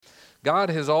God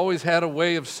has always had a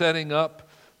way of setting up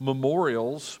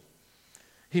memorials.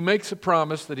 He makes a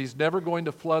promise that He's never going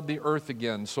to flood the earth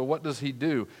again. So what does He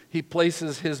do? He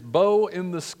places His bow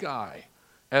in the sky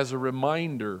as a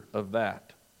reminder of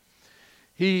that.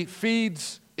 He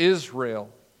feeds Israel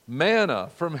manna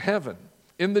from heaven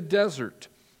in the desert.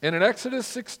 And in Exodus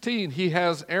 16, He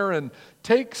has Aaron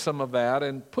take some of that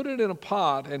and put it in a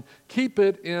pot and keep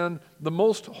it in the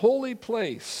most holy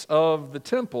place of the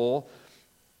temple,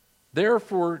 there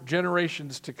for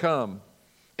generations to come.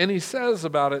 And He says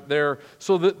about it there,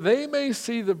 so that they may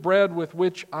see the bread with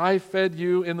which I fed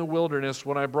you in the wilderness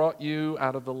when I brought you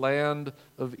out of the land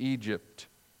of Egypt.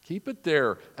 Keep it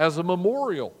there as a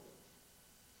memorial.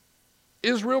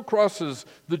 Israel crosses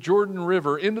the Jordan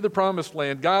River into the Promised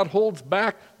Land. God holds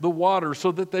back the water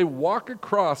so that they walk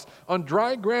across on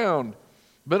dry ground.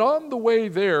 But on the way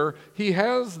there, He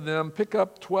has them pick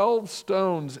up 12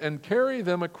 stones and carry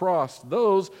them across.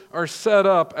 Those are set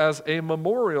up as a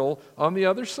memorial on the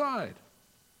other side.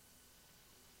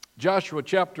 Joshua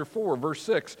chapter 4, verse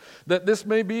 6, that this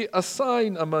may be a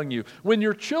sign among you. When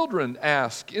your children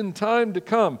ask in time to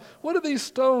come, what do these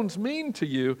stones mean to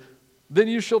you? Then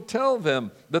you shall tell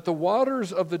them that the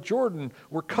waters of the Jordan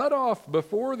were cut off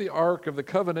before the ark of the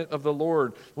covenant of the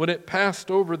Lord when it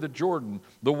passed over the Jordan.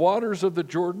 The waters of the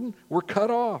Jordan were cut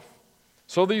off.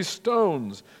 So these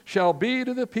stones shall be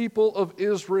to the people of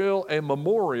Israel a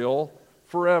memorial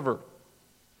forever.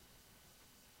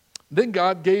 Then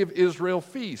God gave Israel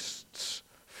feasts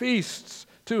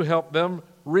to help them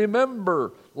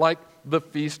remember, like the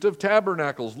Feast of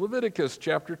Tabernacles, Leviticus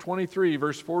chapter 23,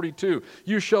 verse 42.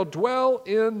 You shall dwell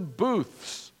in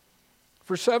booths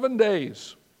for 7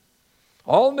 days.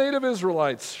 All native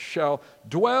Israelites shall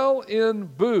dwell in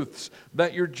booths,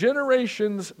 that your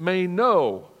generations may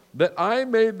know that I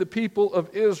made the people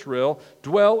of Israel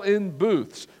dwell in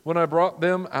booths when I brought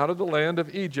them out of the land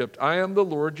of Egypt. I am the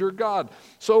Lord your God.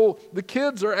 So the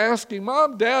kids are asking,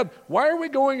 Mom, Dad, why are we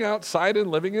going outside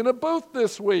and living in a booth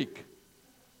this week?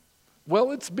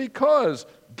 Well, it's because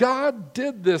God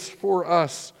did this for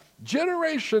us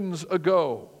generations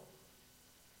ago.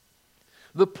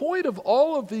 The point of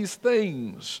all of these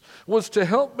things was to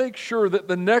help make sure that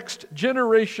the next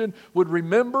generation would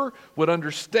remember, would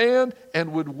understand,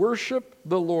 and would worship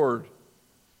the Lord.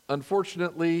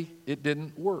 Unfortunately, it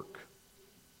didn't work.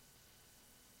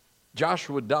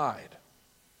 Joshua died,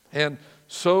 and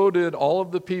so did all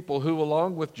of the people who,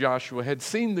 along with Joshua, had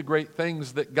seen the great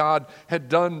things that God had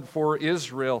done for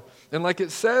Israel. And like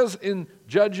it says in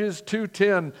Judges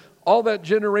 2:10, all that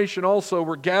generation also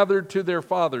were gathered to their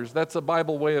fathers. That's a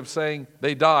Bible way of saying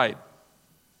they died.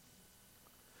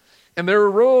 And there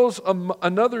arose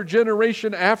another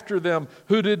generation after them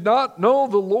who did not know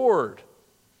the Lord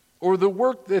or the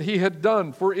work that He had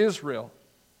done for Israel.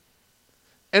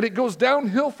 And it goes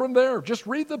downhill from there. Just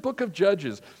read the book of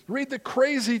Judges. Read the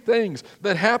crazy things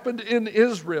that happened in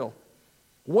Israel.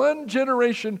 One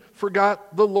generation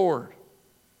forgot the Lord,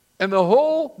 and the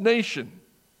whole nation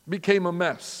became a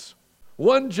mess.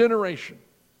 One generation.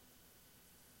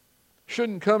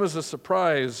 Shouldn't come as a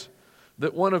surprise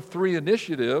that one of 3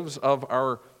 initiatives of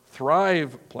our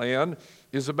Thrive plan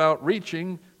is about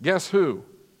reaching, guess who?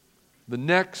 The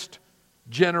next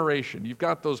generation. You've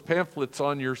got those pamphlets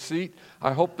on your seat.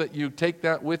 I hope that you take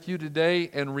that with you today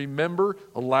and remember,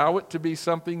 allow it to be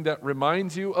something that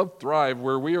reminds you of Thrive,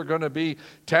 where we are going to be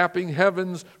tapping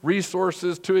heaven's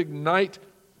resources to ignite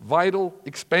vital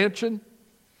expansion.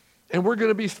 And we're going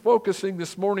to be focusing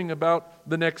this morning about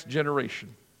the next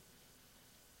generation.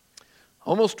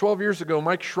 Almost 12 years ago,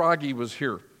 Mike Schrage was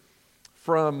here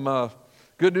from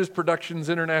Good News Productions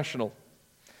International.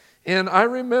 And I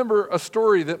remember a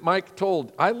story that Mike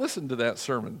told. I listened to that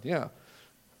sermon,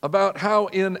 about how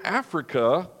in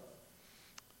Africa,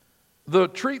 the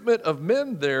treatment of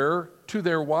men there to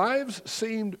their wives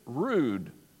seemed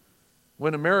rude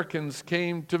when Americans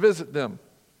came to visit them.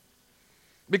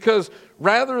 Because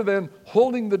rather than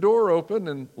holding the door open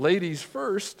and ladies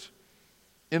first,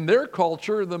 in their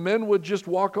culture, the men would just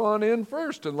walk on in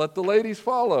first and let the ladies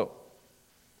follow.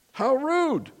 How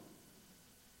rude.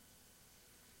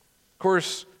 Of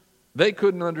course, they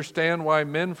couldn't understand why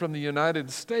men from the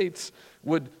United States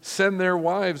would send their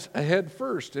wives ahead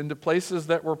first into places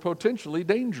that were potentially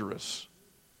dangerous.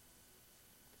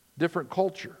 Different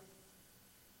culture.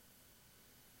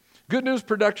 Good News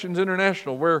Productions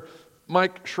International, where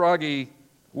Mike Schrage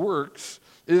works,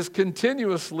 is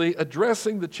continuously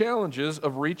addressing the challenges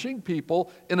of reaching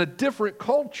people in a different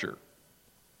culture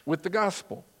with the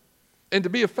gospel. And to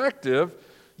be effective,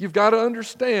 you've got to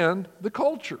understand the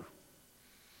culture.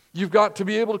 You've got to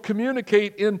be able to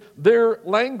communicate in their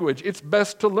language. It's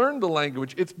best to learn the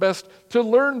language. It's best to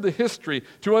learn the history,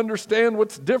 to understand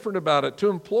what's different about it, to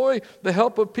employ the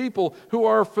help of people who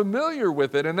are familiar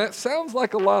with it. And that sounds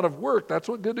like a lot of work. That's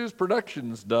what Good News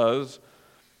Productions does.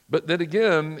 But then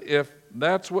again, if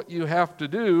that's what you have to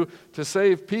do to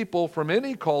save people from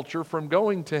any culture from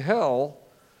going to hell,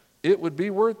 it would be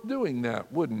worth doing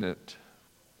that, wouldn't it?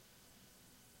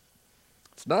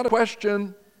 It's not a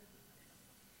question.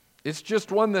 It's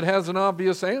just one that has an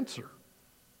obvious answer.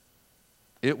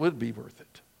 It would be worth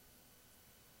it.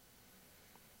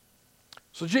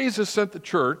 So Jesus sent the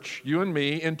church, you and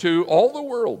me, into all the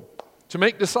world to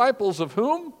make disciples of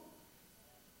whom?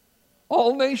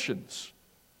 All nations.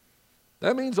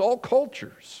 That means all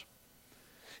cultures.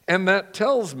 And that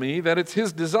tells me that it's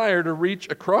his desire to reach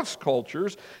across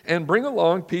cultures and bring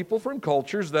along people from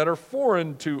cultures that are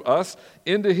foreign to us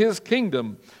into his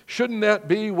kingdom. Shouldn't that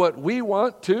be what we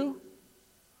want too?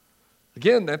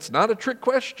 Again, that's not a trick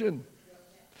question.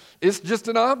 It's just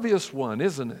an obvious one,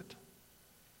 isn't it?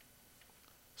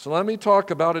 So let me talk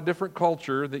about a different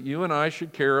culture that you and I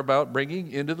should care about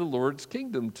bringing into the Lord's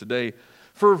kingdom today.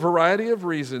 For a variety of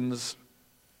reasons,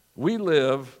 we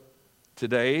live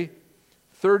today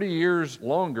 30 years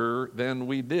longer than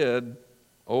we did,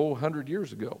 100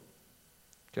 years ago.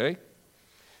 Okay?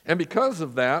 And because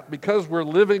of that, because we're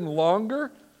living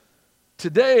longer,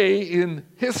 today in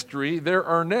history, there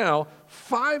are now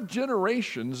 5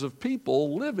 generations of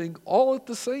people living all at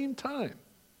the same time,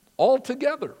 all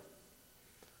together.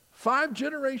 5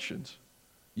 generations.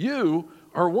 You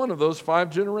are one of those 5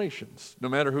 generations, no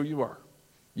matter who you are.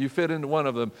 You fit into one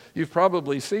of them. You've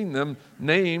probably seen them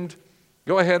named.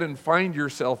 Go ahead and find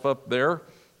yourself up there.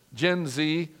 Gen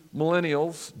Z,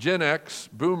 millennials, Gen X,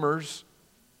 boomers,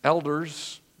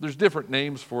 elders. There's different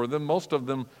names for them. Most of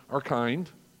them are kind.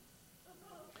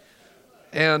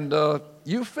 And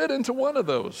you fit into one of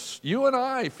those. You and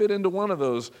I fit into one of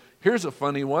those. Here's a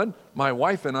funny one. My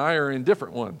wife and I are in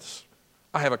different ones.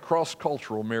 I have a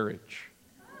cross-cultural marriage.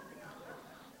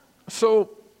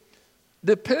 So,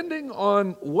 depending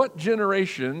on what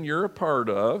generation you're a part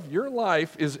of, your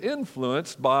life is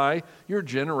influenced by your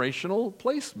generational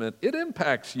placement. It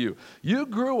impacts you. You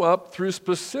grew up through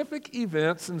specific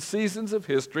events and seasons of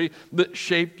history that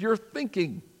shaped your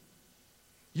thinking.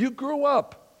 You grew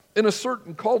up in a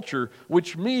certain culture,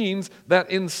 which means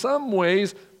that in some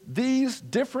ways, these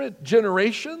different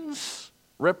generations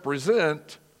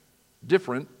represent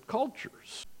different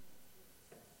cultures.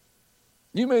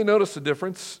 You may notice a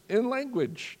difference in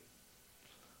language,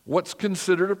 what's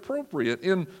considered appropriate,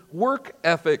 in work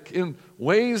ethic, in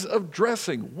ways of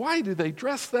dressing. Why do they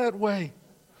dress that way?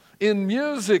 In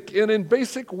music and in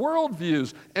basic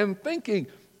worldviews and thinking.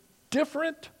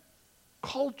 Different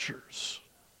cultures,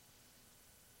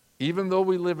 even though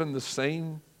we live in the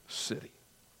same city.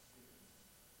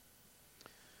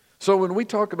 So when we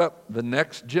talk about the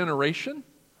next generation,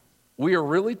 we are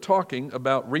really talking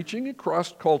about reaching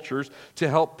across cultures to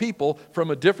help people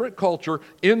from a different culture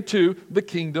into the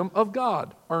kingdom of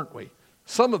God, aren't we?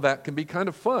 Some of that can be kind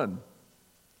of fun.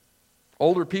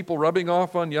 Older people rubbing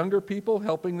off on younger people,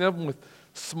 helping them with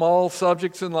small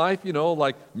subjects in life,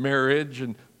 like marriage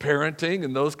and parenting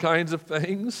and those kinds of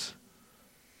things.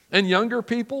 And younger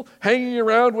people hanging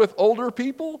around with older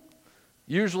people,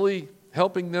 usually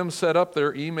helping them set up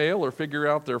their email or figure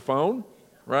out their phone,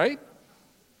 right?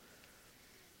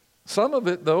 Some of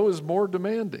it, though, is more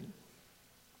demanding.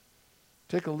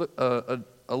 Take a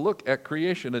look at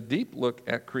creation, a deep look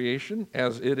at creation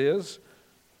as it is.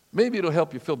 Maybe it'll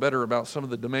help you feel better about some of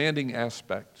the demanding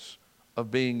aspects of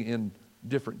being in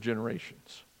different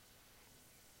generations.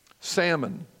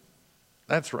 Salmon.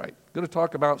 That's right. Going to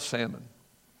talk about salmon.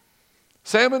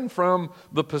 Salmon from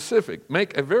the Pacific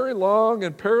make a very long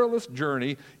and perilous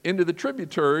journey into the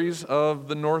tributaries of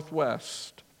the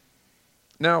Northwest.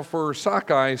 Now, for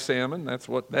sockeye salmon, that's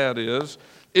what that is,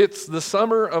 it's the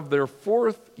summer of their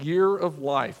 4th year of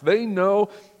life. They know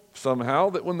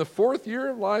somehow that when the 4th year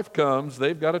of life comes,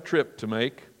 they've got a trip to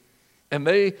make. And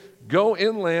they go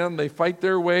inland, they fight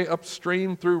their way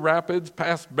upstream through rapids,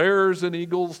 past bears and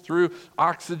eagles, through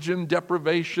oxygen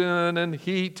deprivation and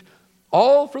heat,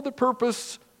 all for the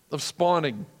purpose of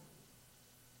spawning.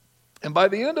 And by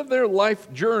the end of their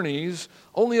life journeys,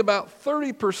 only about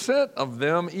 30% of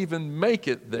them even make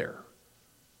it there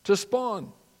to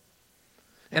spawn.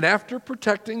 And after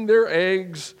protecting their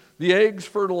eggs, the eggs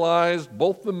fertilized,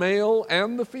 both the male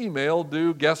and the female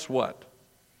do, guess what?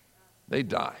 They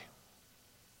die.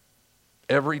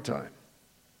 Every time.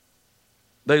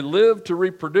 They live to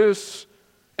reproduce,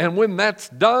 and when that's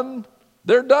done,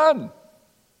 they're done.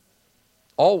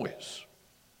 Always.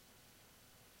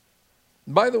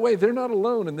 By the way, they're not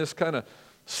alone in this kind of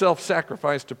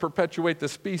self-sacrifice to perpetuate the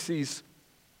species.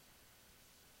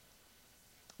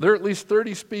 There are at least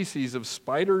 30 species of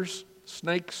spiders,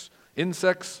 snakes,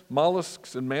 insects,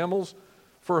 mollusks, and mammals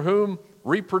for whom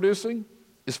reproducing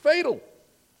is fatal.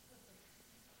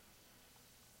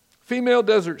 Female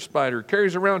desert spider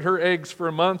carries around her eggs for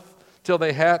a month till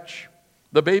they hatch.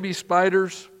 The baby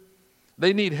spiders,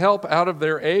 they need help out of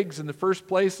their eggs in the first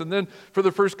place, and then for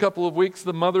the first couple of weeks,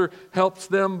 the mother helps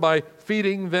them by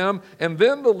feeding them, and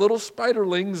then the little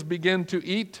spiderlings begin to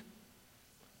eat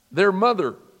their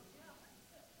mother.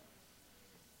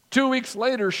 2 weeks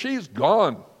later, she's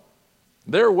gone.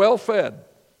 They're well fed.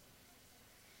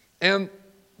 And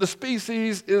the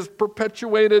species is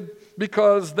perpetuated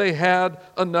because they had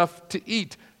enough to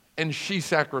eat, and she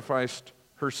sacrificed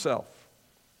herself.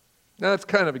 Now, that's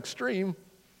kind of extreme,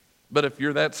 but if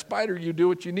you're that spider, you do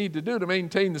what you need to do to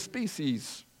maintain the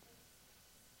species.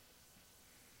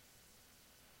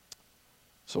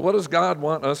 So what does God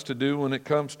want us to do when it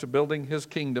comes to building His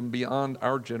kingdom beyond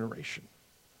our generation?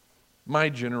 My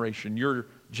generation, your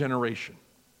generation.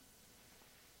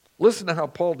 Listen to how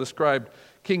Paul described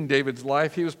King David's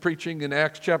life. He was preaching in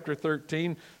Acts chapter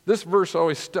 13. This verse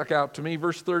always stuck out to me,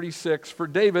 verse 36. For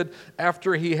David,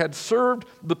 after he had served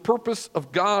the purpose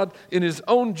of God in his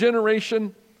own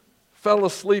generation, fell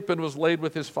asleep and was laid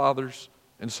with his fathers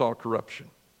and saw corruption.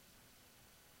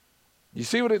 You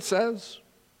see what it says?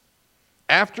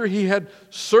 After he had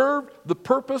served the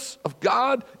purpose of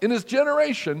God in his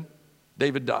generation,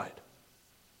 David died.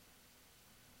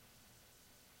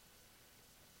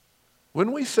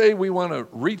 When we say we want to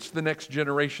reach the next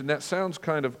generation, that sounds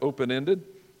kind of open-ended.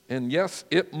 And yes,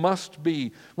 it must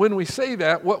be. When we say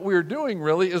that, what we're doing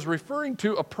really is referring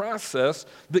to a process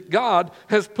that God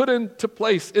has put into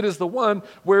place. It is the one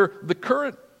where the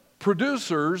current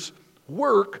producers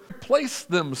work, place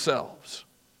themselves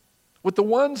with the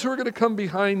ones who are going to come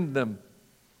behind them.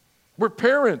 Where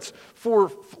parents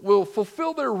will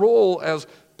fulfill their role as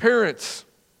parents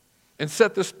and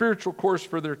set the spiritual course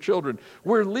for their children.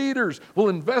 Where leaders will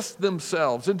invest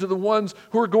themselves into the ones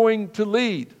who are going to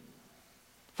lead.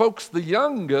 Folks, the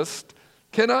youngest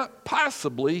cannot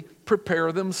possibly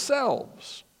prepare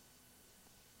themselves.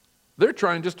 They're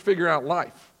trying just to figure out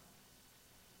life.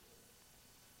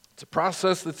 It's a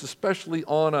process that's especially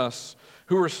on us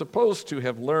who are supposed to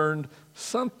have learned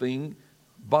something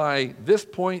by this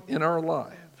point in our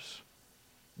lives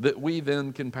that we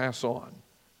then can pass on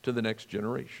to the next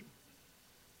generation.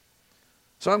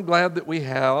 So I'm glad that we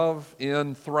have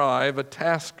in Thrive a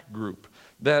task group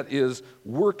that is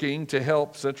working to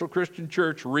help Central Christian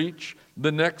Church reach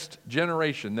the next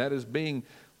generation. That is being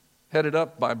headed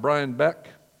up by Brian Beck,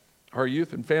 our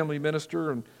youth and family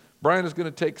minister. And Brian is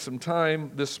going to take some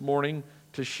time this morning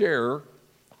to share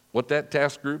what that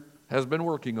task group has been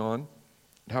working on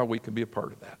and how we can be a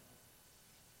part of that.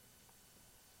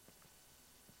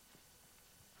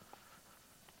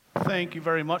 Thank you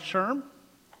very much, Sherm.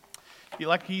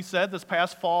 Like he said, this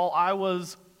past fall, I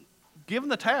was given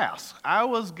the task.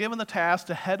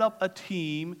 To head up a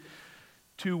team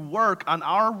to work on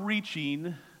our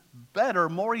reaching better,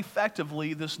 more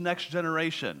effectively, this next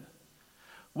generation,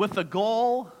 with the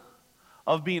goal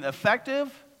of being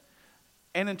effective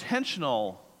and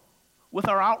intentional with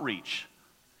our outreach.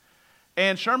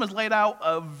 And Sherman's laid out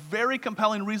a very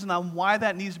compelling reason on why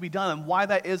that needs to be done and why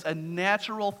that is a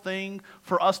natural thing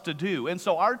for us to do. And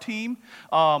so our team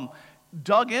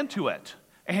dug into it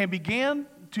and began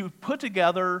to put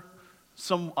together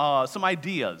some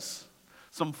ideas,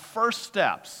 some first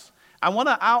steps. I want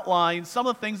to outline some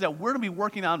of the things that we're going to be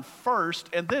working on first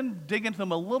and then dig into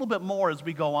them a little bit more as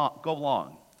we go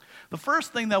along. The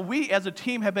first thing that we as a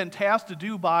team have been tasked to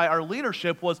do by our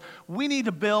leadership was we need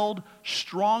to build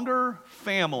stronger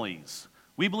families.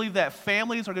 We believe that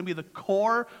families are going to be the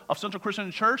core of Central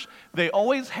Christian Church. They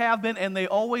always have been and they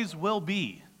always will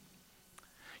be.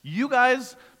 You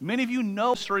guys, many of you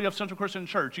know the story of Central Christian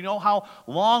Church. You know how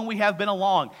long we have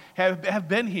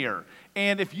been here.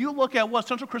 And if you look at what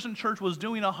Central Christian Church was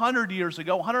doing 100 years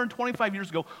ago, 125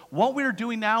 years ago, what we're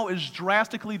doing now is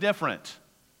drastically different.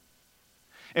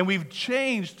 And we've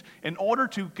changed in order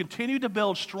to continue to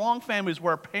build strong families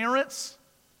where parents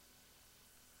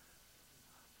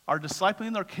are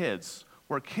discipling their kids,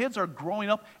 where kids are growing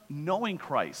up knowing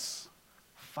Christ,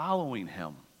 following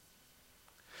Him.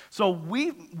 So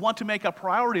we want to make a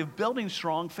priority of building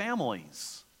strong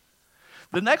families.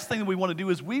 The next thing that we want to do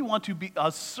is we want to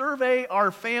survey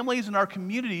our families and our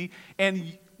community,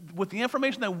 and with the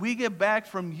information that we get back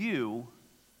from you,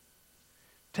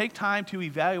 take time to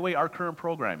evaluate our current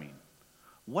programming.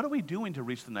 What are we doing to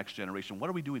reach the next generation? What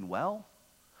are we doing well?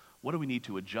 What do we need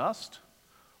to adjust?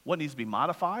 what needs to be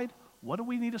modified, what do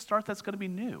we need to start that's going to be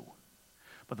new.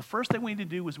 But the first thing we need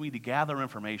to do is we need to gather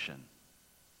information.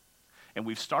 And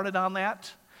we've started on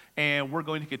that, and we're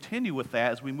going to continue with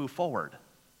that as we move forward.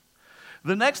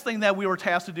 The next thing that we were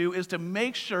tasked to do is to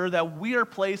make sure that we are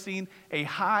placing a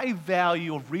high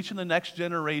value of reaching the next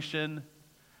generation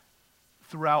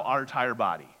throughout our entire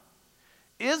body.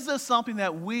 Is this something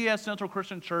that we as Central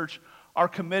Christian Church are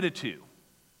committed to?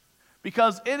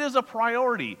 Because it is a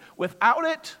priority. Without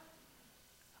it,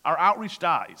 our outreach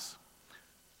dies.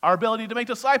 Our ability to make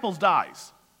disciples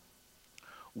dies.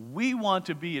 We want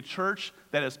to be a church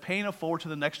that is paying it forward to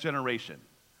the next generation.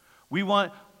 We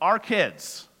want our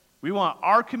kids, we want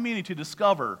our community to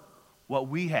discover what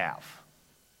we have.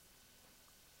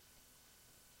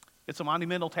 It's a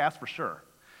monumental task for sure.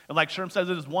 And like Sherm says,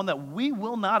 it is one that we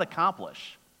will not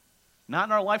accomplish. Not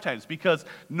in our lifetimes, because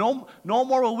no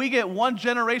more will we get one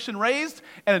generation raised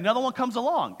and another one comes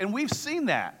along. And we've seen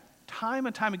that time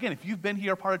and time again. If you've been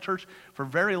here part of church for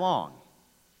very long,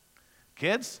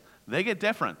 kids, they get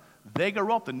different. They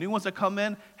grow up. The new ones that come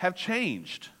in have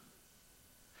changed.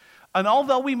 And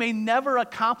although we may never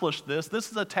accomplish this,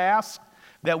 this is a task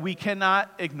that we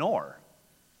cannot ignore.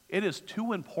 It is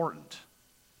too important.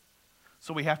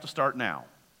 So we have to start now.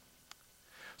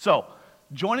 So,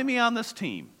 joining me on this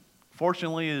team,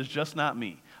 fortunately, it is just not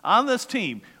me. On this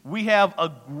team, we have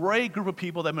a great group of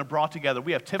people that have been brought together.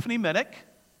 We have Tiffany Minnick,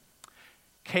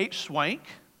 Kate Swank,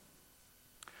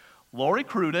 Lori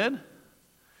Cruden,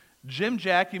 Jim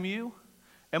Jackamew,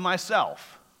 and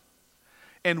myself.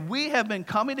 And we have been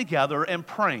coming together and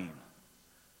praying.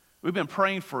 We've been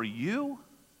praying for you.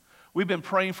 We've been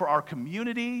praying for our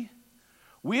community.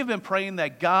 We have been praying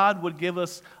that God would give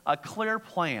us a clear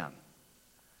plan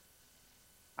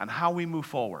on how we move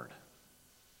forward.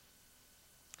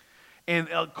 And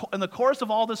in the course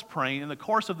of all this praying, in the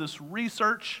course of this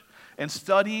research and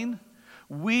studying,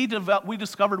 we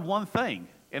discovered one thing,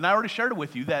 and I already shared it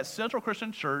with you, that Central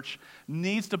Christian Church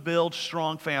needs to build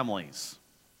strong families.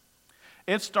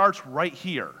 It starts right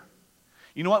here.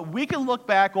 You know what? We can look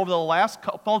back over the last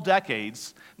couple of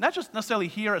decades, not just necessarily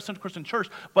here at Central Christian Church,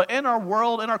 but in our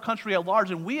world, in our country at large,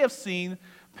 and we have seen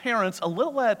parents, a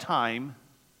little at a time,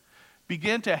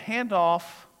 begin to hand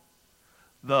off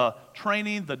the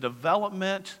training, the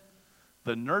development,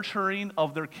 the nurturing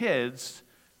of their kids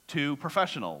to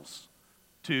professionals,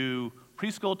 to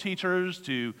preschool teachers,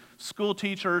 to school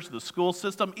teachers, the school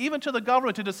system, even to the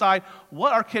government to decide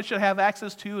what our kids should have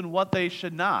access to and what they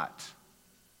should not.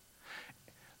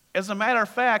 As a matter of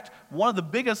fact, one of the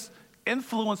biggest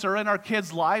influencer in our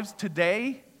kids' lives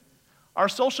today are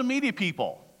social media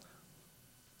people.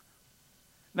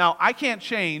 Now, I can't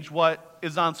change what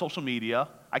is on social media.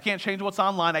 I can't change what's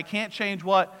online. We can't change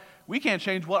what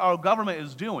our government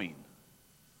is doing.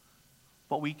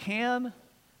 But we can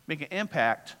make an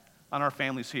impact on our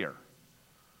families here.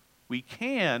 We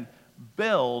can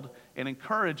build and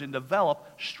encourage and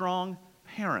develop strong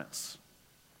parents.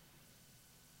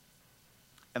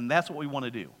 And that's what we want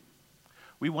to do.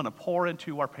 We want to pour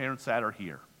into our parents that are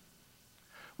here.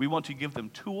 We want to give them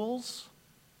tools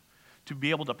to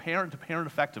be able to parent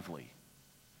effectively.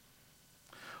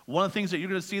 One of the things that you're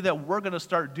going to see that we're going to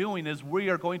start doing is we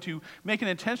are going to make an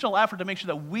intentional effort to make sure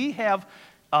that we have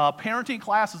parenting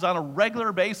classes on a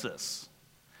regular basis.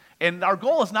 And our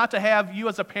goal is not to have you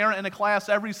as a parent in a class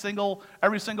every single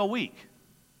week.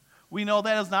 We know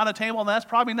that is not attainable, and that's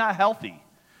probably not healthy.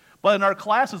 But in our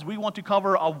classes, we want to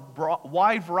cover a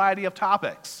wide variety of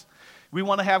topics. We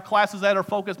want to have classes that are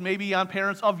focused maybe on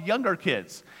parents of younger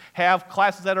kids, have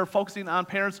classes that are focusing on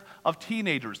parents of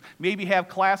teenagers, maybe have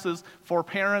classes for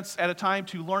parents at a time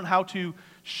to learn how to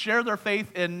share their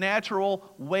faith in natural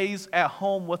ways at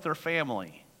home with their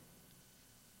family.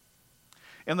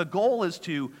 And the goal is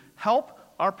to help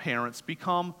our parents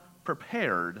become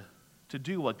prepared to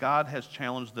do what God has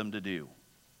challenged them to do.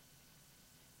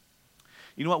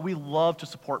 You know what? We love to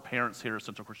support parents here at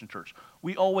Central Christian Church.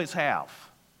 We always have.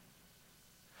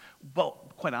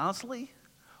 But quite honestly,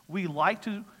 we like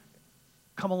to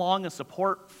come along and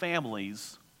support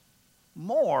families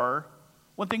more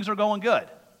when things are going good.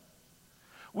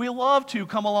 We love to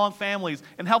come along families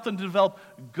and help them develop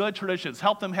good traditions,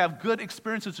 help them have good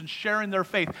experiences in sharing their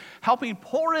faith, helping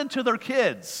pour into their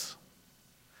kids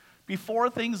before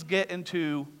things get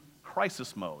into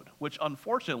crisis mode, which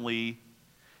unfortunately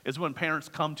is when parents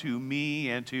come to me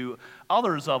and to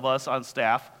others of us on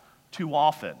staff too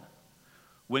often.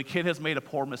 When a kid has made a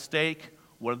poor mistake,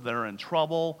 when they're in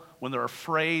trouble, when they're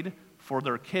afraid for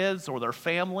their kids or their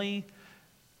family,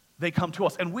 they come to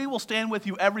us. And we will stand with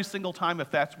you every single time if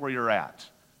that's where you're at.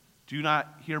 Do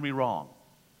not hear me wrong.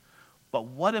 But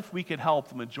what if we could help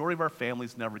the majority of our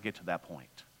families never get to that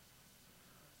point?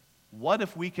 What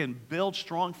if we can build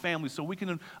strong families so we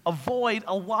can avoid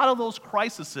a lot of those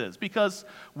crises? Because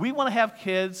we want to have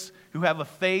kids who have a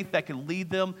faith that can lead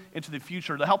them into the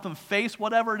future, to help them face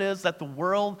whatever it is that the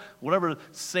world, whatever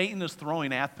Satan is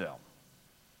throwing at them.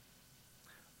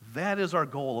 That is our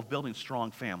goal of building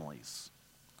strong families.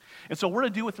 And so we're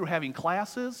going to do it through having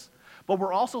classes, but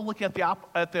we're also looking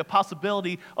at the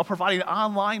possibility of providing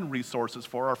online resources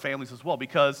for our families as well,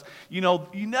 because you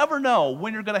never know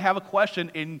when you're going to have a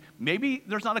question and maybe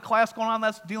there's not a class going on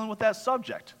that's dealing with that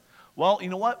subject. Well, you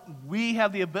know what? We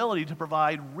have the ability to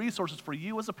provide resources for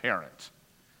you as a parent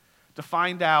to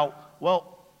find out,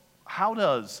 well, how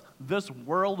does this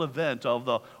world event of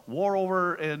the war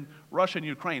over in Russia and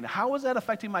Ukraine, how is that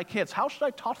affecting my kids? How should I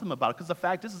talk to them about it? Because the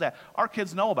fact is that our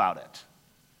kids know about it.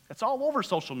 It's all over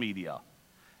social media.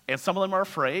 And some of them are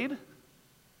afraid.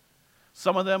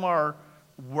 Some of them are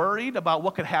worried about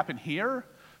what could happen here.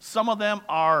 Some of them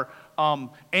are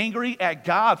angry at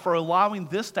God for allowing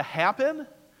this to happen.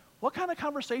 What kind of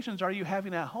conversations are you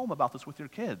having at home about this with your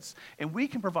kids? And we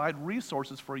can provide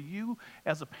resources for you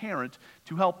as a parent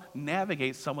to help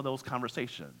navigate some of those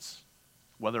conversations,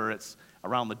 whether it's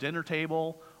around the dinner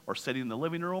table or sitting in the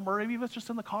living room or maybe if it's just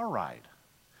in the car ride.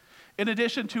 In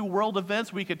addition to world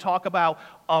events, we could talk about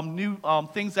new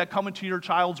things that come into your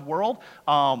child's world,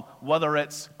 whether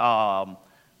it's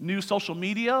new social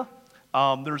media.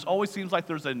 There's always seems like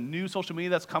there's a new social media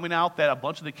that's coming out that a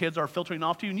bunch of the kids are filtering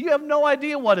off to you, and you have no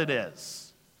idea what it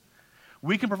is.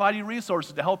 We can provide you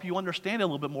resources to help you understand it a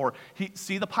little bit more.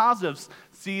 See the positives,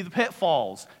 see the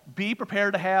pitfalls. Be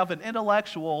prepared to have an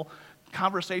intellectual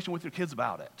conversation with your kids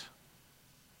about it.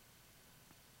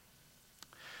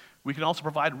 We can also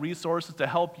provide resources to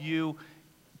help you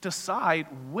decide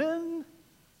when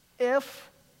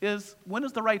is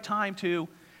the right time to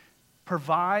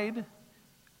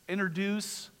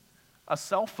introduce a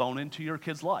cell phone into your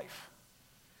kid's life.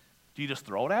 Do you just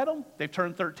throw it at them? They've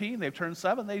turned 13, they've turned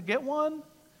 7, they get one?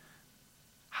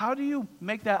 How do you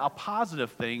make that a positive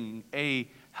thing, a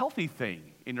healthy thing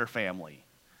in your family,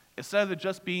 instead of it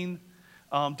just being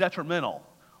detrimental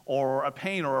or a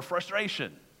pain or a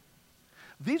frustration?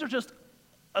 These are just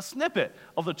a snippet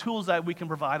of the tools that we can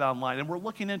provide online, and we're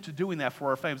looking into doing that for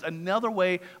our families. Another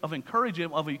way of encouraging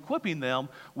them, of equipping them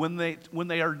when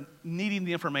they are needing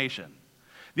the information.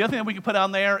 The other thing that we can put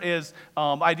on there is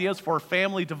ideas for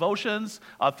family devotions,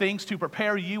 things to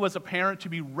prepare you as a parent to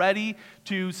be ready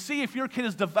to see if your kid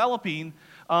is developing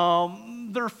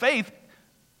their faith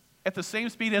at the same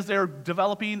speed as they're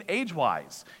developing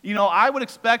age-wise. I would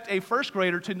expect a first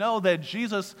grader to know that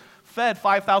Jesus fed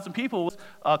 5,000 people with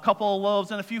a couple of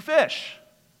loaves and a few fish.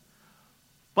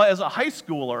 But as a high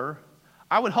schooler,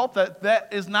 I would hope that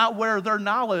is not where their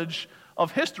knowledge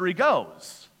of history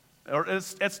goes, or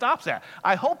it stops at.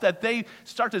 I hope that they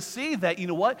start to see that,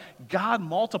 God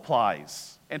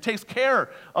multiplies and takes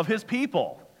care of his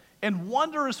people in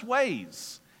wondrous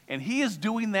ways. And he is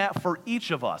doing that for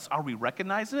each of us. Are we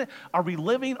recognizing it? Are we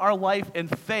living our life in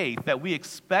faith that we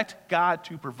expect God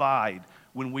to provide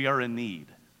when we are in need?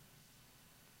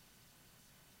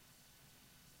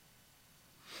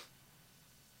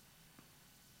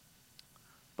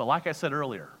 But like I said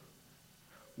earlier,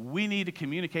 we need to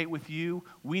communicate with you.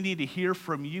 We need to hear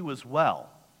from you as well.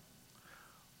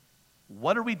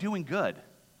 What are we doing good?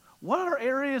 What are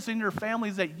areas in your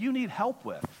families that you need help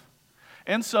with?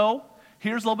 And so,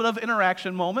 here's a little bit of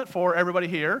interaction moment for everybody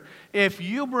here. If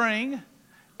you bring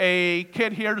a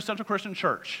kid here to Central Christian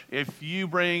Church, if you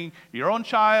bring your own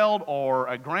child or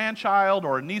a grandchild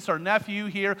or a niece or nephew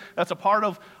here that's a part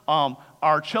of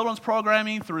our children's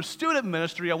programming through student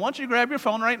ministry, I want you to grab your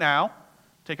phone right now,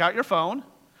 take out your phone,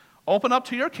 open up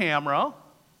to your camera,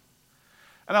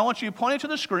 and I want you to point it to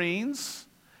the screens,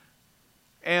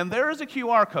 and there is a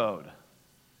QR code.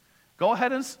 Go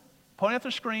ahead and point at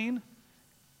the screen.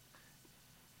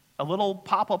 A little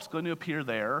pop-up's going to appear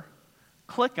there.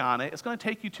 Click on it. It's going to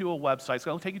take you to a website. It's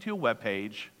going to take you to a web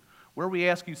page where we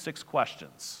ask you 6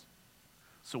 questions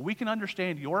so we can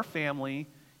understand your family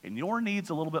and your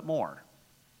needs a little bit more.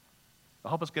 It'll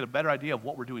help us get a better idea of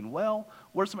what we're doing well,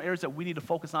 what are some areas that we need to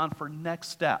focus on for next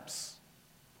steps.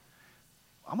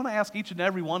 I'm going to ask each and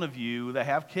every one of you that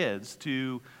have kids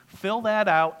to fill that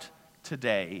out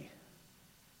today.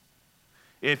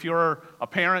 If you're a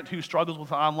parent who struggles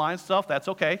with online stuff, that's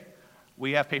okay.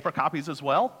 We have paper copies as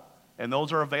well, and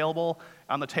those are available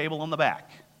on the table in the back.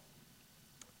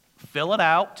 Fill it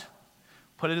out,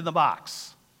 put it in the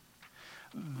box.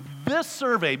 This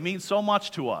survey means so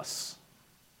much to us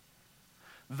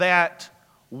that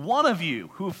one of you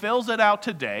who fills it out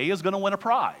today is going to win a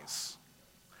prize.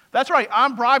 That's right,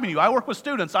 I'm bribing you. I work with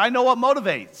students. I know what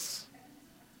motivates.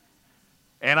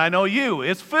 And I know you.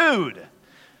 It's food.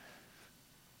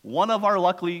 One of our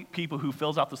lucky people who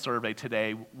fills out the survey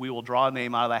today, we will draw a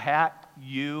name out of the hat.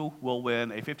 You will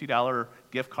win a $50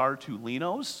 gift card to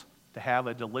Lino's to have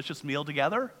a delicious meal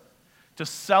together, to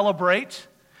celebrate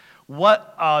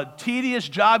what a tedious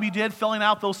job you did filling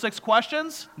out those 6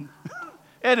 questions.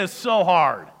 It is so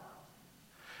hard.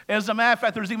 As a matter of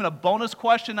fact, there's even a bonus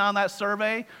question on that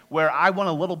survey where I want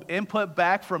a little input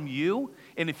back from you.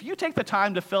 And if you take the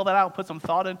time to fill that out and put some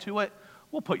thought into it,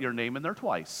 we'll put your name in there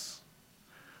twice.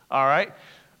 All right?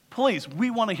 Please,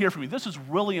 we want to hear from you. This is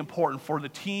really important for the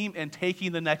team and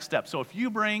taking the next step. So if you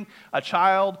bring a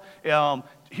child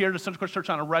here to Central Coast Church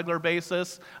on a regular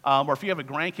basis, or if you have a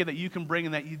grandkid that you can bring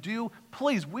and that you do,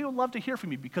 please, we would love to hear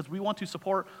from you because we want to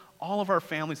support all of our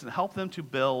families and help them to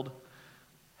build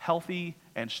healthy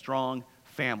and strong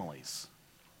families.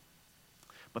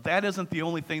 But that isn't the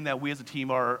only thing that we as a team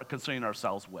are concerning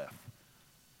ourselves with.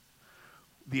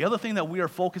 The other thing that we are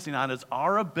focusing on is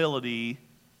our ability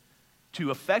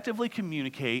to effectively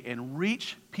communicate and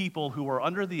reach people who are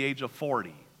under the age of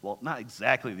 40. Well, not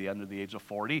exactly under the age of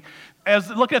 40. As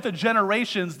look at the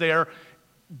generations there,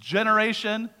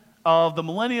 generation of the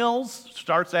millennials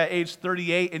starts at age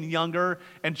 38 and younger,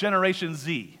 and Generation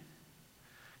Z.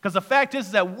 Because the fact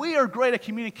is that we are great at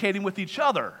communicating with each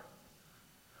other.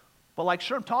 But like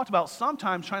Sherm talked about,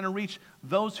 sometimes trying to reach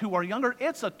those who are younger,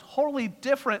 it's a totally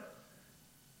different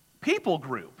people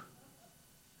group.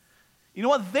 You know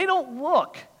what? They don't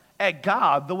look at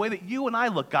God the way that you and I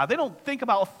look at God. They don't think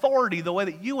about authority the way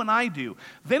that you and I do.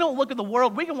 They don't look at the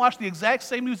world. We can watch the exact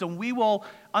same news and we will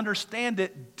understand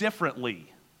it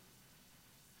differently.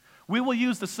 We will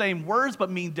use the same words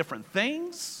but mean different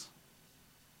things.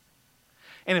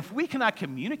 And if we cannot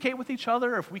communicate with each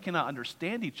other, if we cannot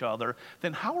understand each other,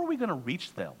 then how are we going to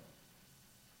reach them?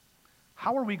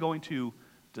 How are we going to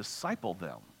disciple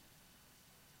them?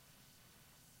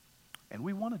 And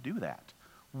we want to do that.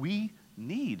 We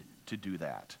need to do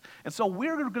that. And so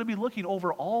we're going to be looking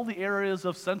over all the areas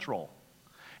of Central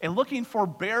and looking for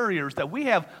barriers that we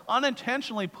have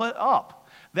unintentionally put up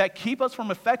that keep us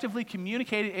from effectively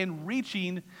communicating and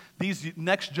reaching these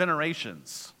next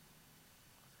generations.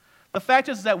 The fact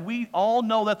is that we all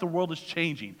know that the world is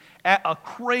changing at a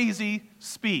crazy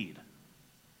speed.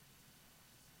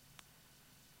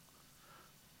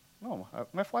 Oh,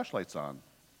 my flashlight's on.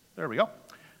 There we go.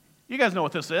 You guys know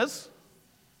what this is.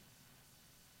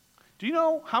 Do you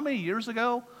know how many years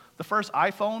ago the first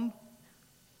iPhone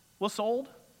was sold?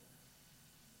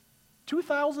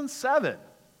 2007.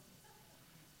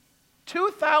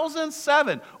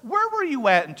 2007. Where were you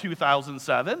at in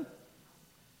 2007?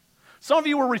 Some of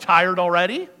you were retired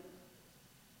already.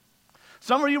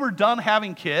 Some of you were done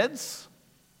having kids.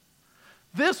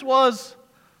 This was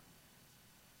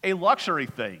a luxury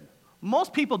thing.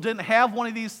 Most people didn't have one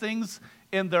of these things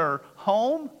in their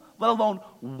home, let alone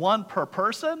one per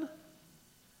person,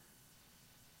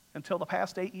 until the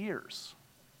past 8 years.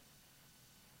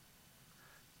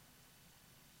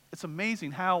 It's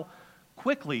amazing how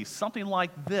quickly something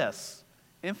like this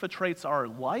infiltrates our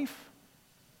life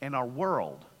and our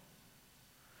world.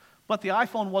 But the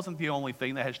iPhone wasn't the only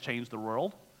thing that has changed the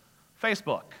world.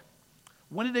 Facebook.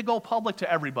 When did it go public to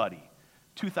everybody?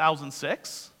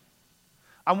 2006?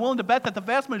 I'm willing to bet that the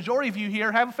vast majority of you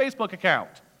here have a Facebook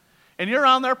account. And you're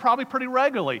on there probably pretty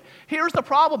regularly. Here's the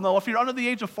problem, though. If you're under the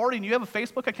age of 40 and you have a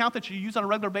Facebook account that you use on a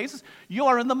regular basis, you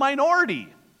are in the minority.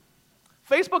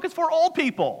 Facebook is for old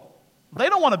people. They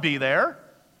don't want to be there.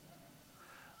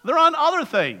 They're on other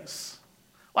things,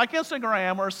 like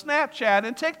Instagram or Snapchat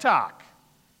and TikTok.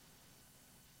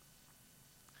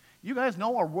 You guys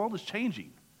know our world is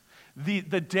changing. The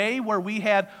day where we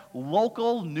had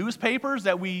local newspapers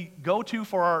that we go to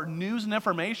for our news and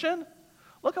information,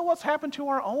 look at what's happened to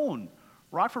our own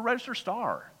Rockford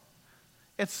Register-Star.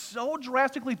 It's so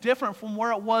drastically different from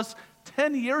where it was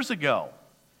 10 years ago.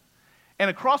 And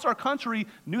across our country,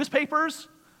 newspapers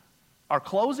are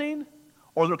closing,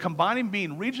 or they're combining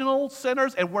being regional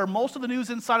centers, and where most of the news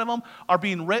inside of them are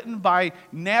being written by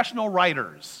national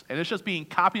writers. And it's just being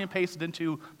copied and pasted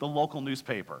into the local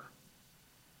newspaper.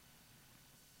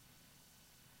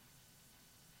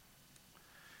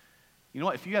 You know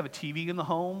what? If you have a TV in the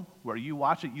home where you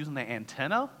watch it using the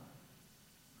antenna,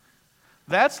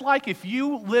 that's like if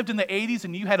you lived in the 80s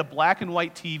and you had a black and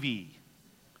white TV.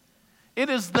 It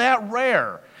is that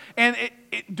rare. And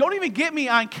don't even get me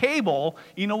on cable.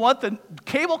 You know what? The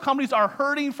cable companies are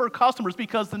hurting for customers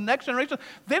because the next generation,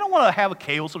 they don't want to have a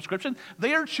cable subscription.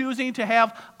 They are choosing to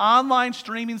have online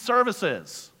streaming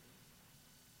services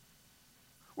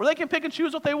where they can pick and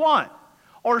choose what they want.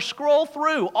 or scroll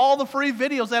through all the free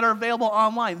videos that are available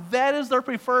online. That is their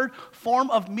preferred form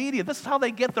of media. This is how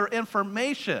they get their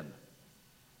information.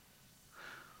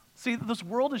 See, this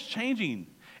world is changing,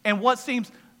 and what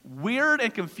seems weird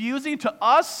and confusing to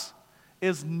us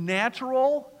is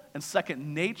natural and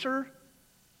second nature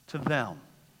to them.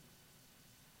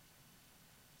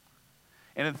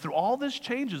 And through all this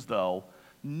changes, though,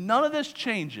 none of this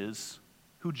changes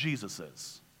who Jesus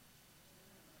is.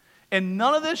 And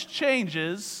none of this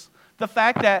changes the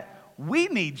fact that we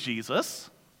need Jesus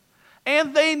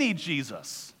and they need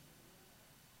Jesus.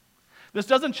 This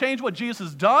doesn't change what Jesus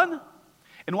has done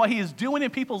and what he is doing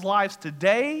in people's lives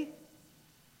today.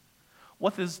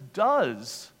 What this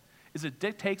does is it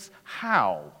dictates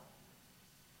how.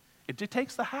 It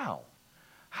dictates the how.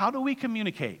 How do we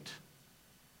communicate?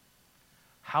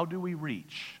 How do we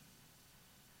reach?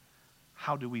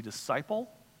 How do we disciple?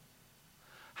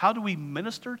 How do we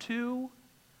minister to?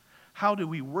 How do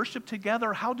we worship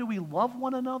together? How do we love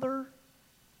one another?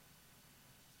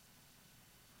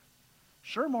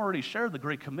 Sherm already shared the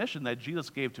Great Commission that Jesus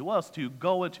gave to us to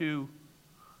go into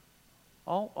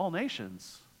all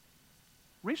nations.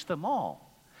 Reach them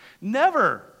all.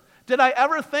 Never did I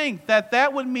ever think that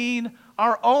that would mean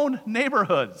our own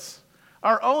neighborhoods,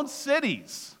 our own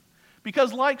cities.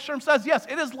 Because like Sherm says, yes,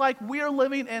 it is like we are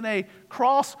living in a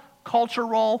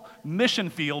cross-cultural mission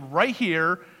field right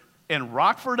here in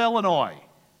Rockford, Illinois.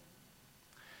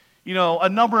 You know, a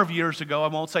number of years ago, I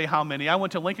won't say how many, I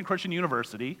went to Lincoln Christian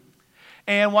University.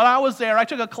 And when I was there, I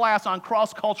took a class on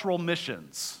cross-cultural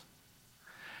missions.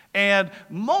 And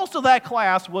most of that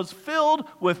class was filled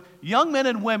with young men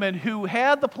and women who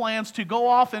had the plans to go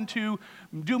off and to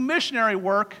do missionary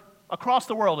work across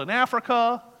the world, in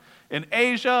Africa, in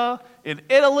Asia, in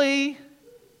Italy.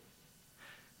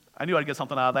 I knew I'd get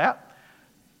something out of that.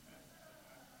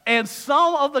 And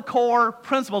some of the core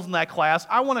principles in that class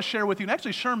I want to share with you. And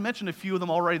actually, Sherm mentioned a few of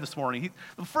them already this morning.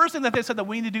 The first thing that they said that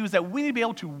we need to do is that we need to be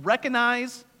able to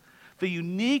recognize the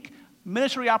unique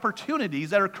ministry opportunities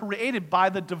that are created by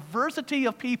the diversity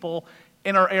of people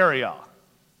in our area.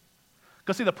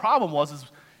 Because see, the problem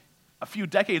was a few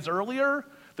decades earlier,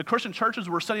 the Christian churches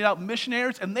were sending out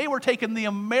missionaries, and they were taking the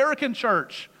American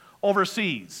church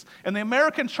overseas and the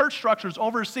American church structures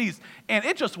overseas, and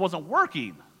it just wasn't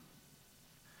working.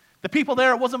 The people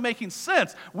there, it wasn't making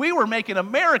sense. We were making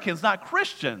Americans, not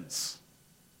Christians.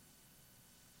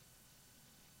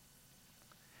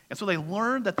 And so they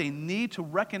learned that they need to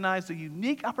recognize the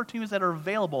unique opportunities that are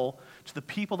available to the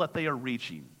people that they are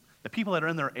reaching, the people that are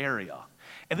in their area.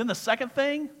 And then the second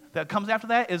thing that comes after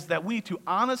that is that we need to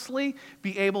honestly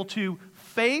be able to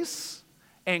face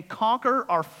and conquer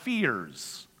our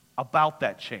fears about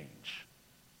that change.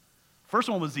 First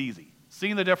one was easy.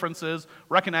 Seeing the differences,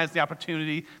 recognizing the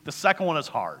opportunity. The second one is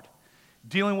hard.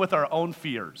 Dealing with our own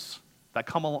fears that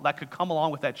could come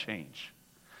along with that change.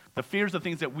 The fears of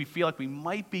things that we feel like we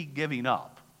might be giving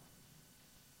up.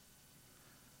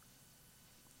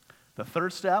 The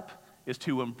third step is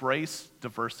to embrace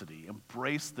diversity,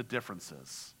 embrace the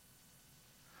differences.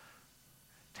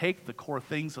 Take the core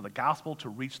things of the gospel to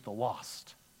reach the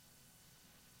lost.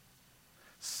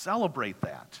 Celebrate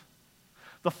that.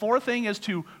 The fourth thing is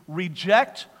to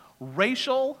reject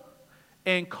racial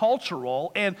and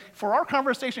cultural, and for our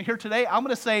conversation here today, I'm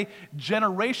going to say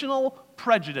generational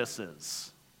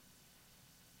prejudices.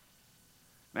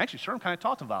 And actually, Sherm kind of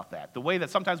talked about that. The way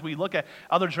that sometimes we look at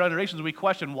other generations and we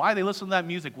question why they listen to that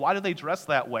music, why do they dress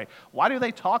that way, why do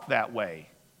they talk that way?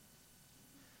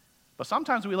 But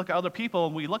sometimes we look at other people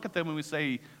and we look at them and we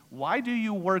say, why do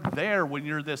you work there when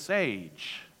you're this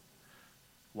age?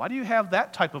 Why do you have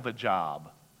that type of a job?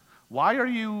 Why are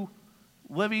you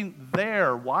living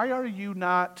there? Why are you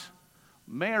not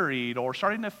married or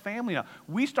starting a family now?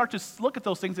 We start to look at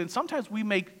those things, and sometimes we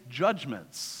make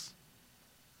judgments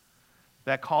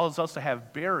that cause us to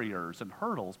have barriers and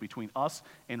hurdles between us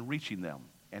and reaching them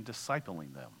and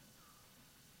discipling them.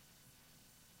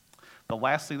 The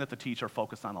last thing that the teacher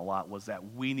focused on a lot was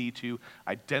that we need to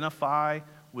identify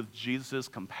with Jesus'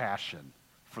 compassion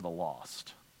for the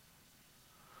lost.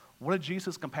 What did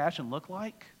Jesus' compassion look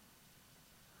like?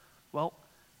 Well,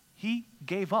 he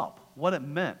gave up what it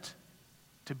meant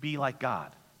to be like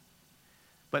God,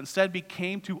 but instead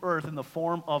became to earth in the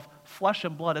form of flesh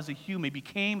and blood as a human. He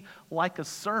became like a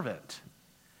servant.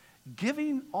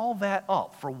 Giving all that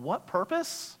up, for what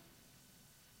purpose?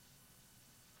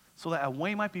 So that a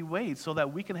way might be made, so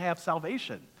that we can have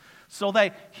salvation, so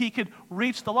that he could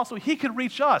reach the lost, so he could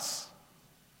reach us.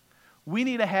 We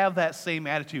need to have that same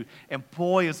attitude, and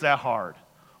boy, is that hard.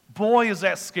 Boy, is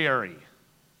that scary.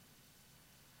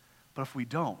 But if we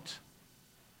don't,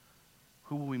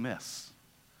 who will we miss?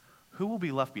 who will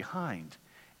be left behind?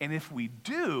 And if we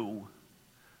do,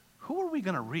 who are we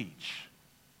going to reach?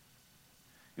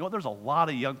 You know what? There's a lot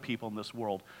of young people in this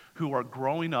world who are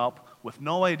growing up with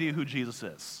no idea who Jesus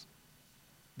is.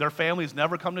 Their families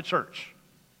never come to church.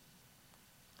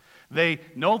 They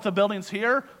know the building's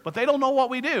here, but they don't know what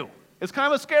we do. It's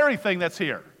kind of a scary thing that's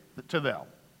here to them.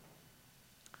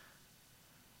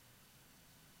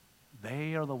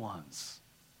 They are the ones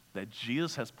that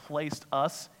Jesus has placed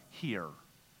us here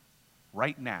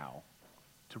right now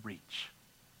to reach.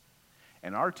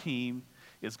 And our team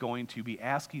is going to be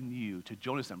asking you to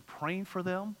join us in praying for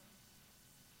them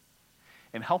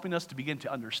and helping us to begin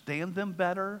to understand them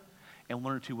better and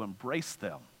learn to embrace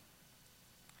them,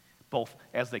 both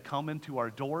as they come into our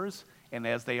doors and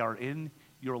as they are in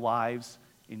your lives,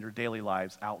 in your daily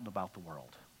lives, out and about the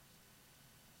world.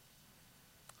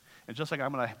 And just like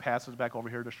I'm going to pass this back over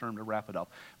here to Sherm to wrap it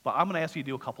up, but I'm going to ask you to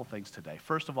do a couple things today.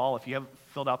 First of all, if you haven't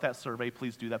filled out that survey,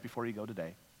 please do that before you go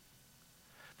today.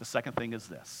 The second thing is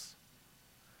this: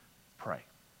 pray.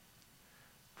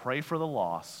 Pray for the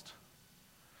lost.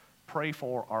 Pray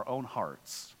for our own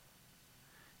hearts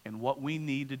and what we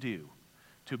need to do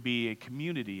to be a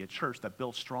community, a church that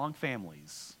builds strong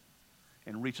families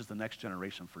and reaches the next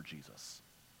generation for Jesus.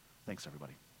 Thanks,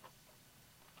 everybody.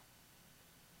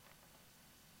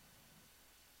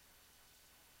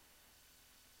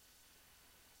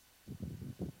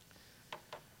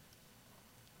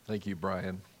 Thank you,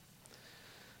 Brian.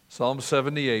 Psalm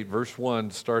 78, verse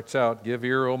 1 starts out, "Give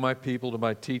ear, O my people, to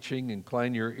my teaching.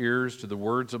 Incline your ears to the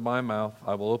words of my mouth.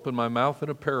 I will open my mouth in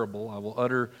a parable. I will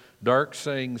utter dark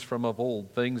sayings from of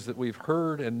old, things that we've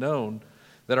heard and known,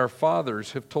 that our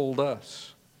fathers have told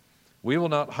us. We will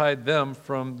not hide them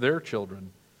from their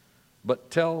children, but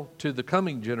tell to the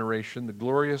coming generation the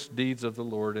glorious deeds of the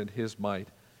Lord and his might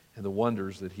and the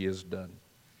wonders that he has done.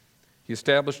 He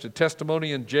established a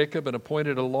testimony in Jacob and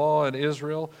appointed a law in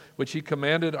Israel, which he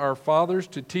commanded our fathers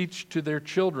to teach to their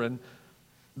children,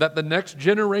 that the next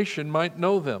generation might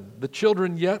know them, the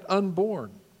children yet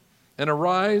unborn, and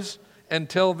arise and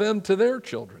tell them to their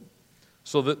children,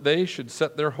 so that they should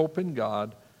set their hope in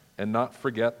God and not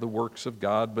forget the works of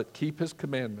God, but keep his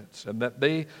commandments, and that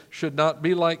they should not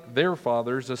be like their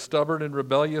fathers, a stubborn and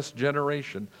rebellious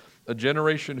generation, a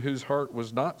generation whose heart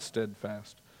was not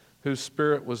steadfast, whose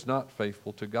spirit was not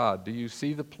faithful to God." Do you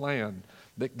see the plan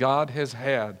that God has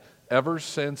had ever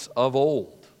since of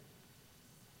old?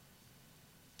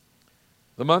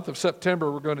 The month of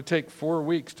September, we're going to take 4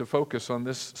 weeks to focus on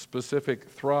this specific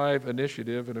Thrive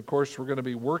initiative, and of course we're going to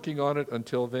be working on it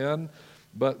until then,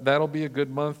 but that'll be a good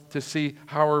month to see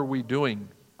how are we doing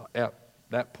at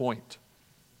that point.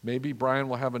 Maybe Brian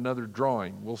will have another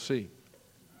drawing. We'll see.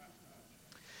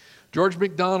 George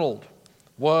MacDonald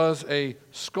was a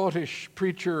Scottish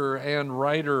preacher and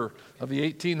writer of the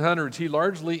 1800s. He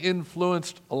largely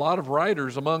influenced a lot of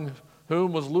writers, among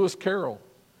whom was Lewis Carroll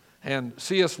and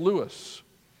C.S. Lewis.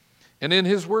 And in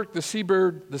his work, The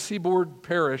Seaboard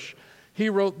Parish, he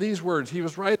wrote these words. He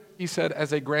was writing, he said,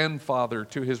 as a grandfather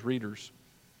to his readers.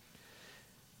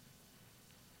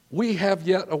 "We have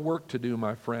yet a work to do,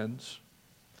 my friends,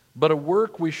 but a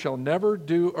work we shall never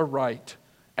do aright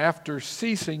after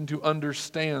ceasing to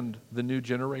understand the new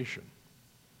generation.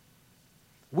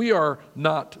 We are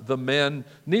not the men,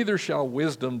 neither shall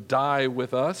wisdom die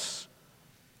with us.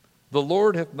 The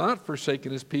Lord hath not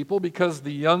forsaken his people, because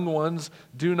the young ones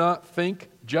do not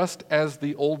think just as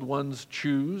the old ones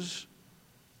choose.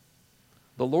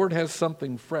 The Lord has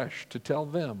something fresh to tell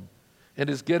them, and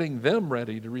is getting them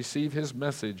ready to receive his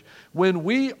message. When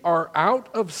we are out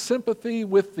of sympathy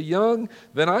with the young,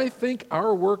 then I think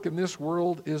our work in this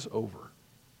world is over.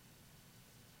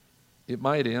 It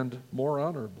might end more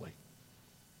honorably."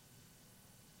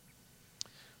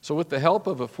 So with the help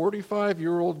of a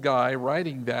 45-year-old guy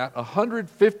writing that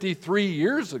 153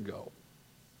 years ago,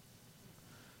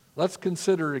 let's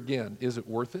consider again, is it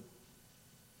worth it?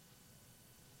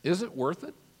 Is it worth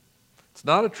it? It's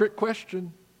not a trick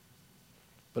question,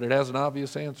 but it has an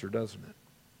obvious answer, doesn't it?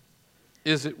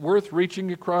 Is it worth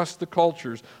reaching across the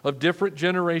cultures of different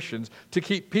generations to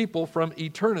keep people from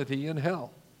eternity in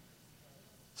hell?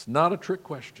 It's not a trick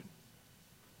question.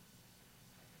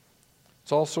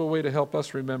 It's also a way to help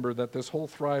us remember that this whole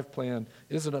Thrive plan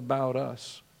isn't about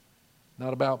us,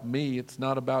 not about me. It's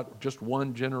not about just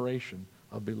one generation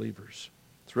of believers.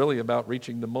 It's really about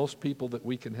reaching the most people that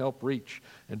we can help reach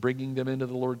and bringing them into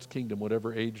the Lord's kingdom,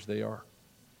 whatever age they are.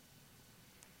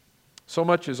 So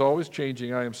much is always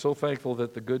changing. I am so thankful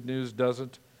that the good news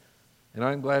doesn't. And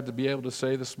I'm glad to be able to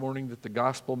say this morning that the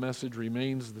gospel message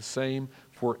remains the same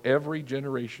for every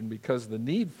generation, because the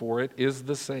need for it is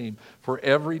the same for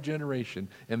every generation.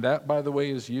 And that, by the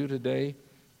way, is you today,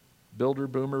 builder,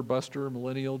 boomer, buster,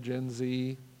 millennial, Gen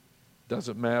Z.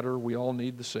 Doesn't matter. We all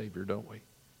need the Savior, don't we?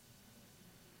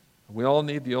 We all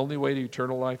need the only way to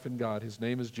eternal life in God. His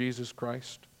name is Jesus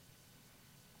Christ.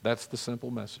 That's the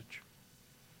simple message.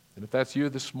 And if that's you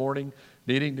this morning,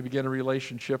 needing to begin a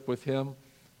relationship with Him,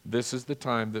 this is the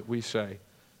time that we say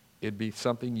it'd be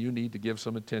something you need to give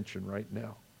some attention right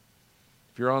now.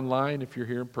 If you're online, if you're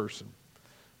here in person,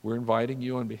 we're inviting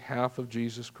you on behalf of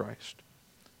Jesus Christ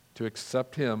to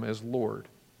accept Him as Lord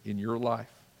in your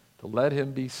life, to let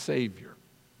Him be Savior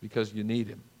because you need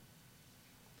Him.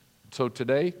 So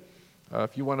today,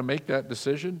 if you want to make that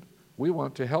decision, we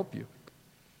want to help you.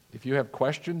 If you have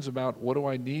questions about what do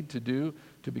I need to do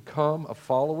to become a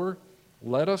follower,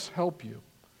 let us help you.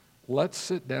 Let's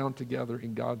sit down together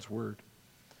in God's Word.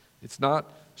 It's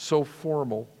not so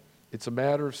formal. It's a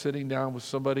matter of sitting down with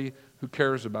somebody who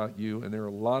cares about you, and there are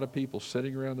a lot of people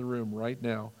sitting around the room right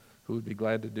now who would be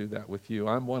glad to do that with you.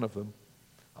 I'm one of them.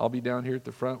 I'll be down here at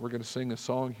the front. We're going to sing a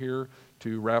song here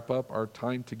to wrap up our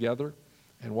time together.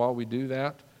 And while we do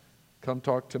that, come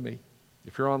talk to me.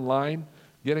 If you're online,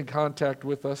 get in contact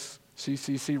with us,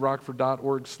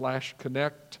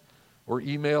 cccrockford.org/connect, or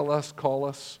email us, call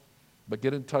us, but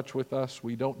get in touch with us.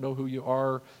 We don't know who you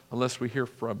are unless we hear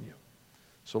from you.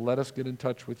 So let us get in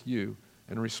touch with you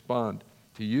and respond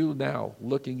to you now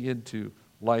looking into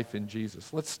life in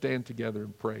Jesus. Let's stand together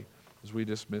and pray as we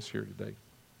dismiss here today.